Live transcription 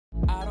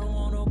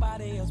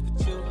nobody else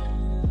but you.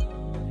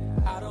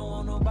 I don't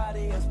want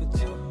nobody else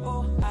but you.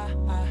 Oh,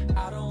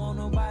 I don't want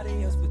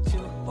nobody else but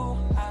you. Oh,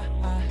 I.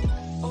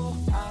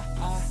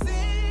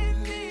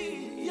 Send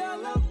me your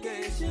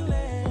location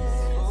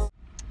list.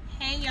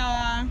 Hey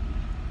y'all,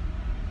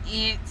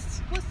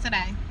 what's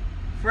today?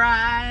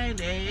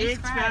 Friday. It's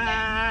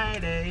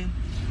Friday.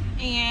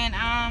 And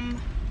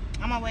I'm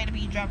on my way to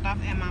be dropped off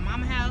at my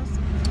mama's house.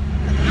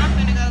 I'm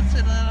gonna go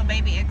to the little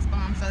baby expo.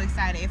 I'm so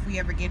excited if we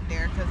ever get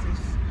there because there's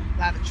a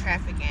lot of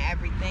traffic and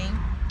everything.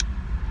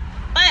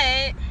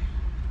 But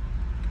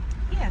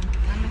yeah,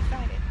 I'm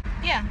excited.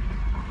 Yeah.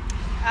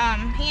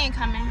 He ain't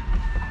coming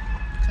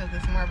because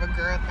it's more of a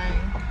girl thing.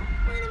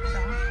 So,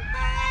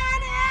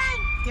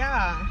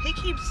 yeah, he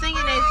keeps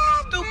singing this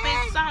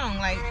stupid song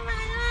like.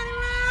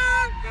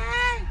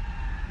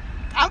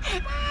 Oh,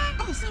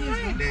 excuse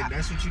me.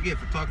 That's what you get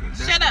for talking.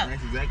 Shut up.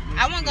 That's exactly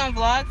I wasn't gonna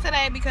vlog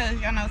today because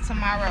y'all know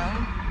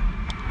tomorrow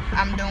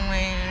I'm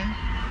doing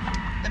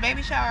the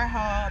baby shower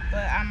haul,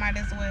 but I might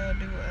as well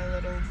do a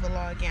little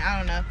vlog again. I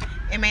don't know.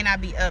 It may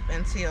not be up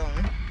until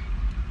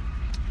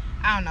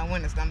I don't know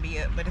when it's gonna be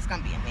up, but it's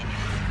gonna be a minute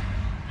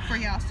for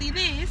y'all see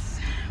this.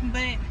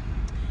 But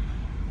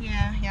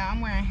yeah, I'm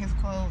wearing his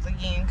clothes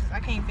again because I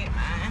can't fit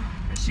mine.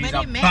 She's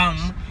but a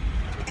bum.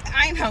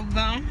 I ain't no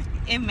bum.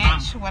 It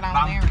matched what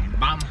I'm wearing.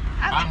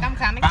 I think I'm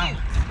kind of cute.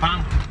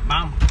 Bum.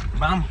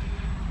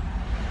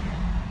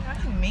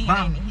 That's mean,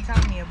 ain't he? He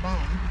called me a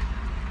bum.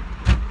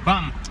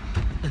 Bum.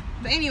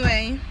 But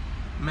anyway.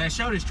 Man,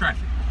 show this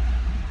traffic.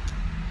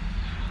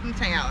 Let me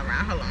turn y'all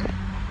around. Hold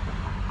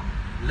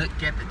on.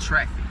 Look at the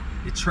traffic.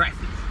 The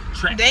traffic.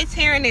 They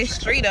tearing this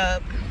street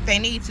up. They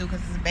need to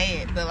because it's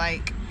bad. But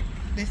like,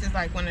 this is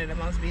like one of the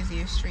most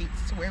busiest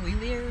streets where we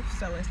live.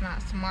 So it's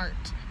not smart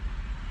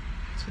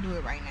to do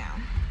it right now.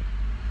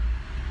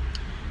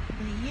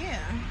 But yeah.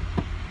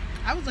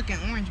 I was looking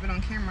orange, but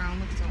on camera I don't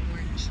look so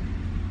orange.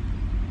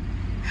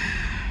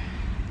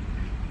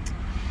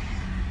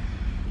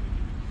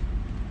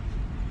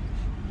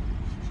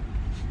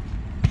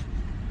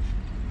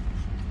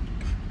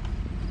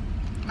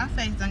 My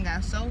face done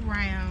got so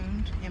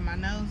round and my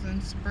nose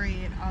done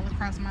spread all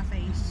across my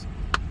face.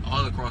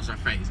 All across her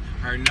face.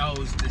 Her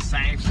nose the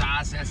same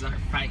size as her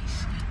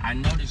face. I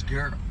know this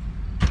girl.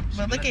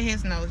 But look at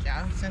his nose,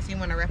 y'all, since you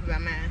want to rap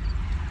about mine.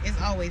 It's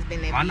always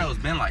been that My big. nose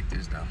been like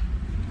this though.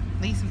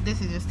 At least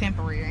this is just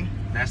temporary.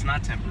 That's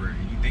not temporary.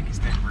 You think it's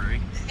temporary?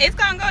 It's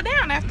gonna go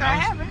down after I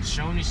have it.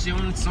 Soon as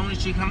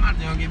she come out,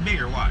 they're gonna get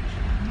bigger. Watch.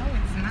 No,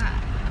 it's not.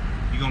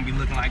 You're gonna be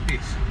looking like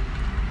this.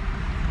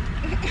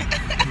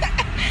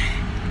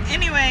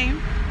 Anyway,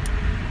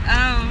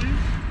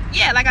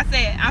 yeah, like I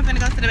said, I'm finna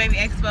go to the baby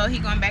expo. He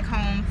going back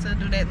home to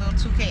do that little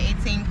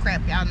 2K18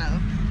 crap. Y'all know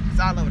it's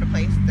all over the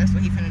place. That's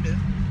what he finna do.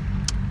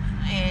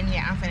 And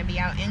yeah, I'm finna be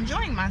out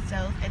enjoying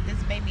myself at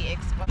this baby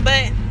expo.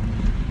 But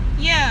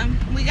yeah,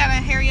 we gotta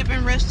hurry up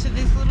and rush to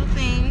this little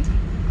thing.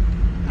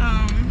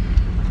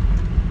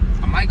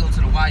 I might go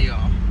to the Y,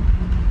 y'all.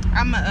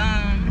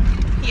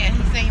 Yeah,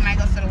 he said he might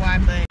go to the Y,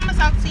 but I'm gonna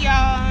talk to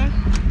y'all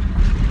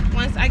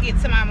once I get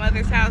to my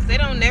mother's house. They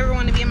don't never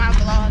want to be in my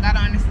vlog. I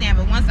don't understand,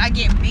 but once I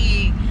get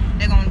big,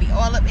 they're gonna be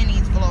all up in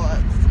these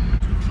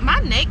vlogs. My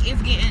neck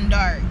is getting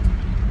dark.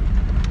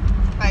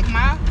 Like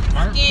my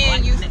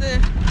skin used to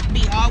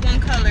be all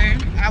one color.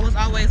 I was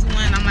always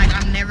one. I'm like,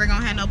 I'm never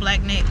gonna have no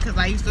black neck because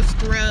I used to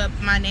scrub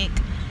my neck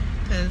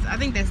because I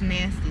think that's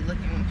nasty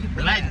looking when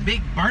people like have,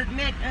 big burnt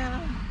neck.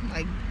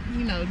 like,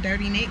 you know,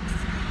 dirty necks.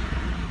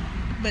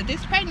 But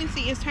this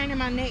pregnancy is turning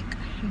my neck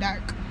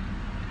dark.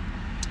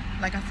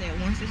 Like I said,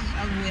 once this is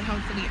over with,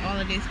 hopefully all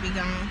of this be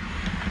gone.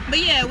 But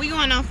yeah, we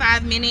going on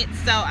 5 minutes,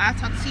 so I'll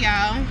talk to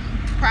y'all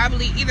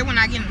probably either when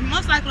I get,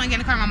 most likely when I get in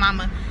the car with my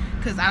mama,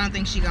 because I don't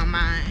think she gonna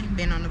mind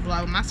being on the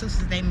vlog. My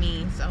sisters, they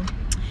mean, so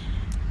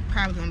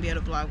probably gonna be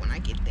able to vlog when I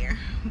get there.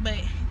 But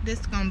this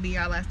is gonna be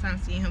our last time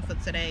seeing him for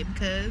today,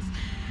 because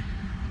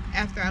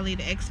after I leave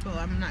the expo,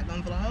 I'm not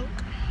gonna vlog.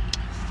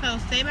 So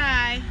say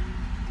bye.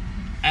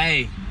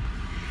 Hey,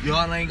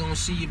 y'all ain't gonna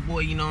see your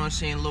boy, you know what I'm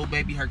saying, little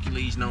baby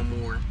Hercules no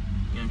more.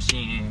 You know what I'm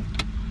saying?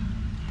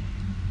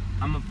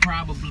 I'ma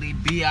probably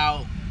be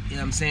out, you know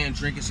what I'm saying,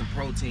 drinking some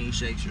protein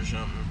shakes or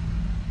something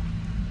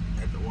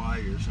at the Y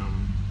or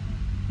something.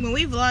 When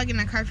we vlog in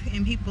the car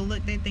and people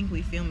look, they think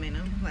we filming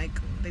them. Like,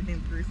 they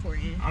think we're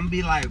recording. I'm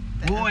be like,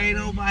 boy, ain't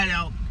nobody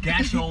out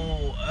got your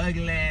old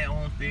ugly ass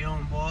on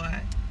film, boy.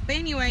 But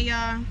anyway,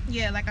 y'all,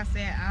 yeah, like I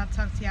said, I'll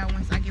talk to y'all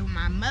once I get with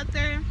my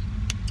mother.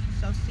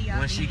 So see y'all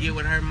when she get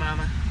with her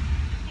mama.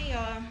 Hey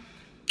y'all.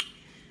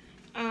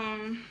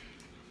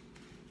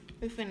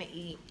 We finna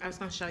eat. I was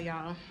gonna show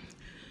y'all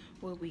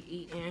what we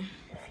eating,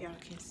 if y'all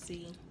can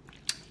see.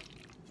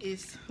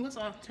 It's, what's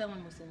all, tell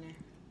them what's in there.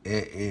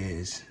 It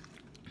is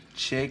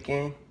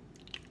chicken,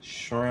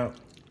 shrimp,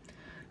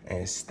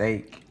 and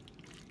steak.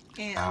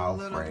 And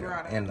Alfredo. a little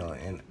brata. And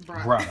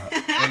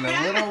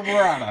a little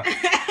brata.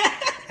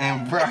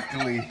 And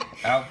broccoli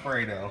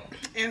Alfredo.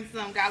 And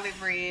some garlic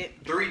bread.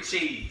 3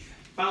 cheese.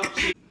 4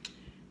 cheese.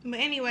 But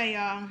anyway,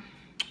 y'all.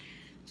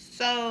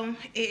 So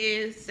it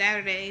is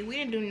Saturday. We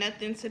didn't do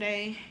nothing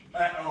today.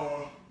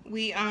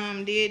 We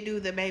did do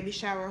the baby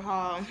shower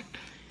haul.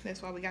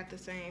 That's why we got the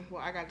same.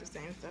 Well, I got the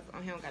same stuff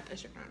on. He don't got that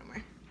shirt on no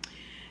more.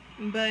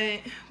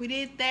 But we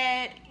did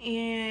that,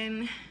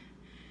 and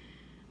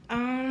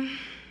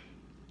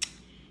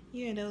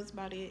yeah, that was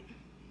about it.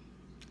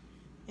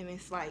 And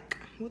it's like,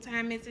 what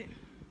time is it?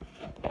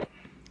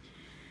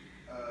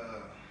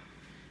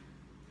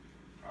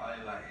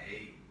 Probably like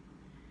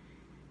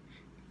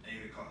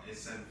 8 o'clock.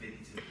 It's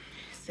 7:52.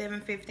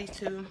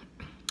 7:52.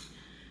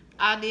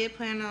 I did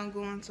plan on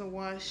going to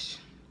wash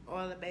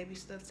all the baby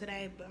stuff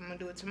today, but I'm gonna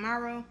do it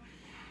tomorrow.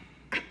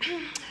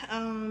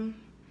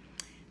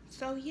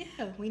 So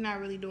yeah, we're not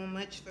really doing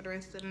much for the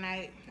rest of the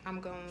night. I'm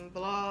gonna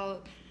vlog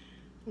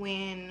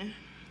when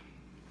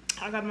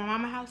I got my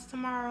mama house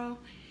tomorrow,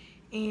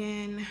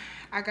 and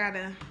I'm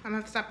gonna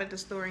have to stop at the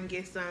store and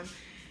get some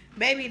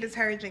baby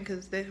detergent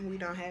because we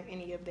don't have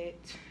any of that.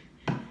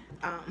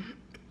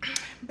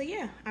 But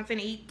yeah, I'm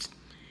finna eat,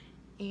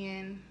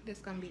 and that's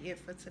gonna be it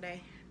for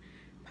today.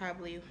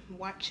 Probably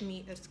watch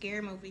me a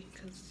scary movie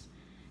because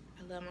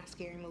I love my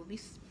scary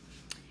movies.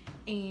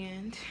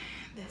 And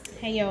that's it.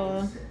 Hey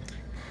y'all,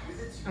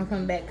 I'm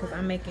coming back because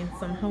I'm making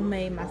some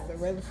homemade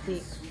mozzarella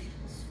sticks.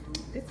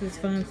 This is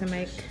fun to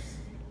make.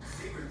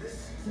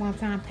 One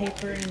time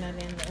paper and then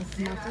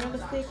the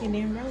mozzarella stick, and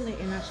then roll it,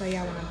 and I'll show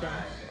y'all when I'm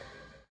done.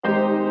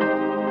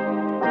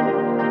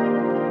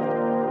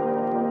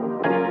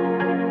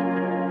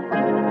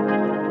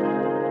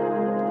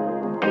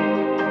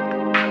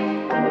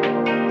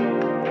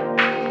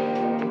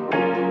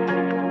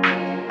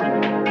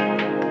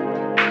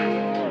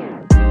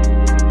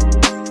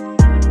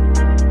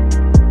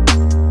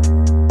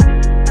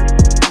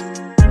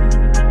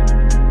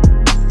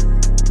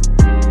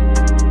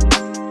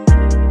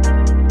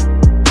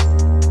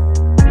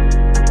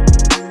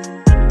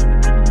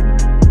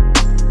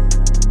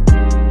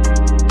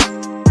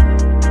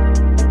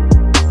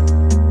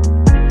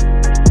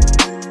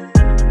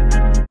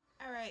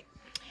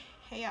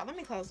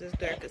 This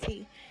door because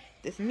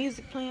this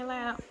music playing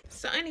loud.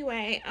 So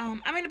anyway,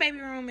 I'm in the baby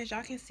room. As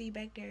y'all can see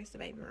back there, it's the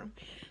baby room,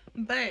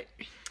 but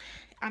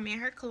I'm in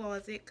her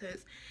closet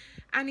because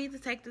I need to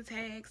take the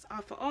tags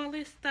off of all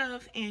this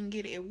stuff and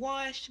get it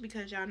washed,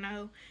 because y'all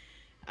know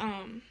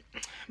I'm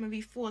gonna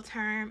be full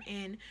term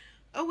in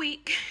a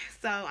week,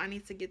 so I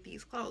need to get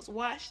these clothes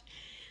washed,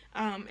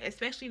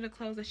 especially the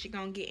clothes that she's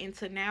gonna get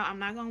into now. I'm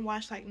not gonna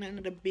wash like none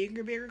of the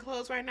bigger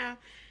clothes right now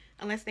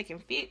unless they can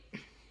fit.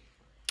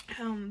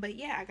 But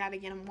yeah, I gotta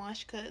get them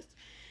washed because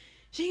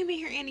she can be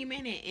here any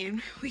minute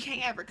and we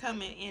can't ever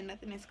come in and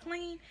nothing is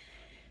clean.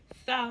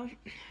 So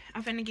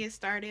I'm finna get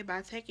started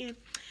by taking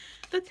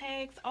the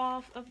tags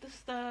off of the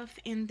stuff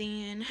and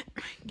then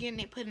getting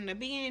it put in the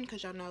bin,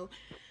 because y'all know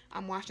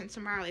I'm washing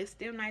tomorrow. It's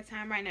still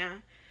nighttime right now,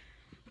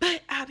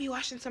 but I'll be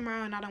washing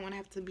tomorrow, and I don't want to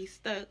have to be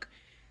stuck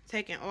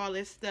taking all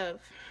this stuff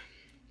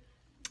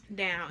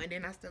down, and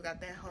then I still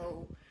got that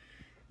whole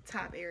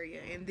top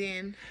area and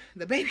then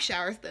the baby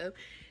shower stuff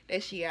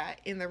that she got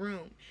in the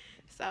room.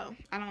 So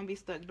I don't want to be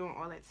stuck doing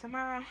all that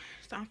tomorrow.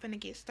 So I'm finna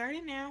get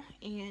started now,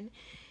 and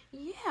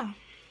yeah,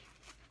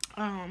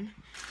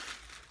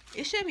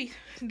 it should be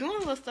doing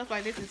little stuff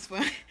like this is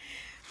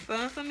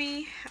fun for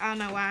me. I don't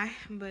know why,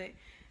 but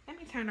let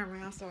me turn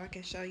around so I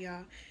can show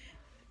y'all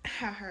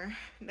how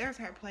there's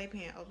her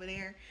playpen over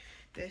there.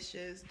 That's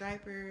just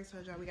diapers. So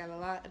y'all, we got a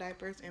lot of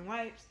diapers and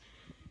wipes.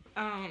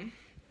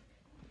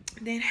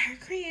 Then her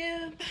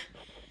crib.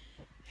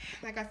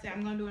 Like I said,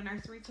 I'm gonna do a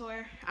nursery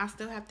tour. I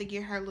still have to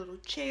get her little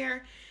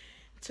chair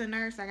to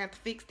nurse. I got to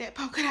fix that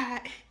polka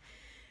dot.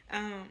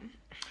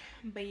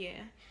 But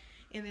yeah,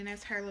 and then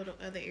that's her little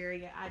other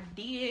area.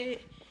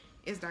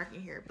 It's dark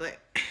in here, but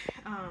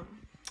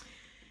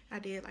I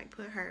did like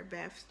put her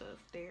bath stuff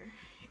there,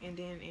 and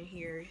then in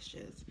here it's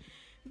just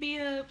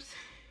bibs,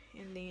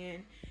 and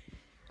then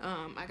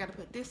I gotta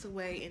put this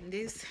away in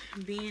this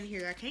bin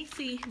here. I can't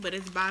see, but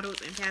it's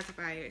bottles and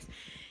pacifiers.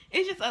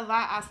 It's just a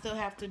lot I still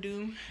have to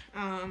do.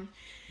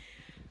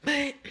 But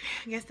I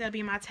guess that'll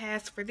be my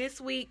task for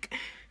this week.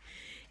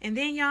 And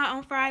then y'all,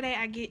 on Friday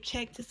I get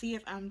checked to see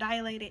if I'm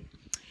dilated.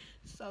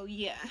 So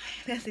yeah,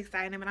 that's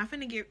exciting. But I'm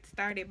finna get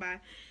started by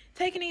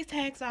taking these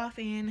tags off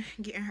and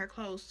getting her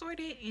clothes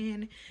sorted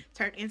and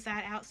turned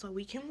inside out so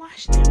we can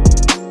wash them.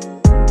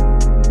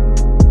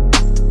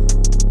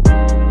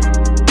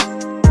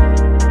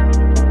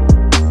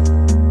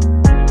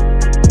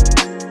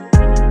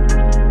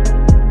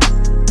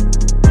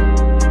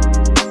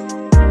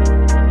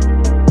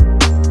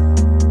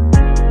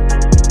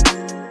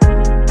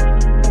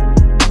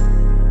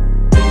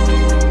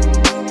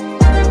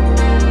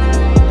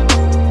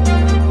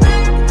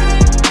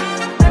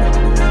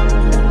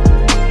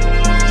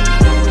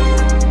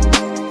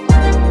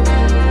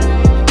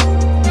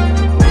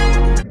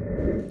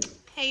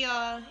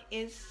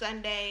 It's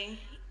Sunday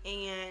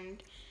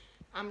and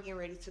I'm getting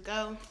ready to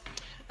go.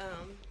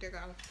 There go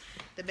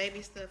the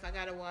baby stuff I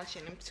gotta wash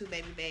in them 2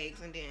 baby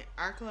bags, and then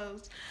our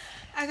clothes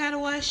I gotta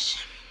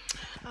wash.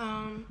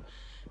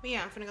 But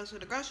yeah, I'm finna go to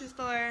the grocery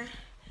store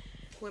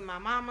with my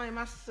mama and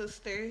my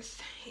sisters,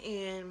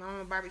 and my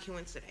mama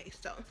barbecuing today.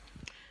 So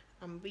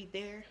I'm gonna be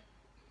there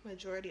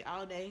majority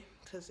all day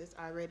because it's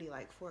already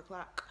like 4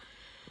 o'clock.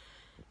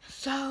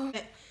 So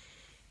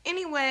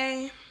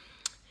anyway,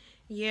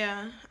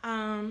 yeah,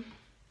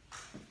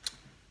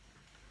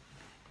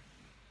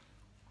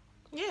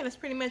 yeah, that's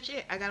pretty much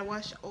it. I gotta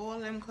wash all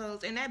them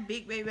clothes, and that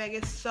big baby bag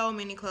is so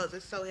many clothes,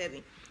 it's so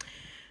heavy,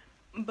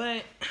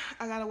 but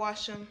I gotta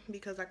wash them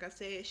because like I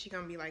said, she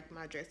gonna be like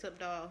my dress up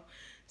doll,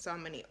 so I'm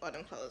gonna need all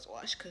them clothes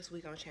washed because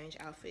we gonna change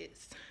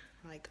outfits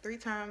like 3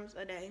 times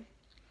a day,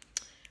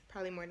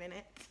 probably more than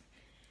that.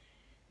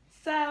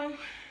 So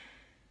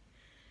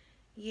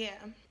yeah,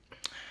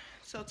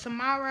 so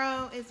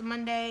tomorrow is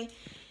Monday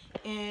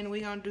and we're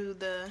gonna do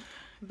the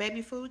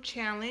baby food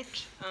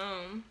challenge.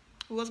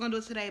 We was gonna do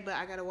it today, but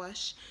I gotta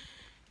wash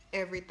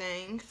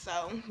everything,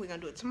 so we're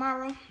gonna do it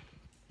tomorrow.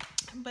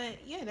 But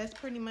yeah, that's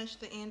pretty much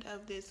the end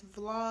of this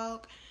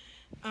vlog.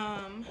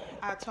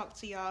 I'll talk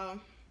to y'all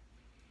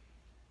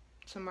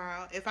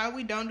tomorrow. If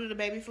we don't do the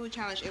baby food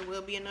challenge, it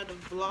will be another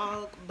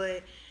vlog,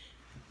 but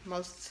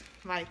most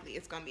likely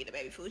it's gonna be the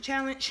baby food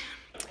challenge.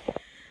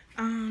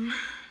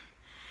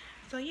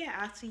 So yeah,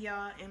 I'll see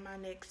y'all in my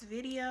next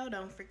video.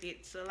 Don't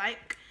forget to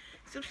like,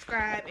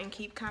 subscribe, and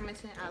keep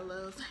commenting. I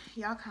love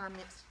y'all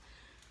comments.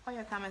 All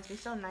your comments be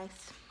so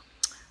nice.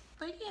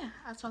 But yeah,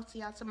 I'll talk to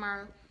y'all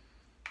tomorrow.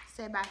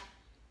 Say bye.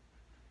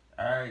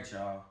 All right,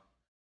 y'all.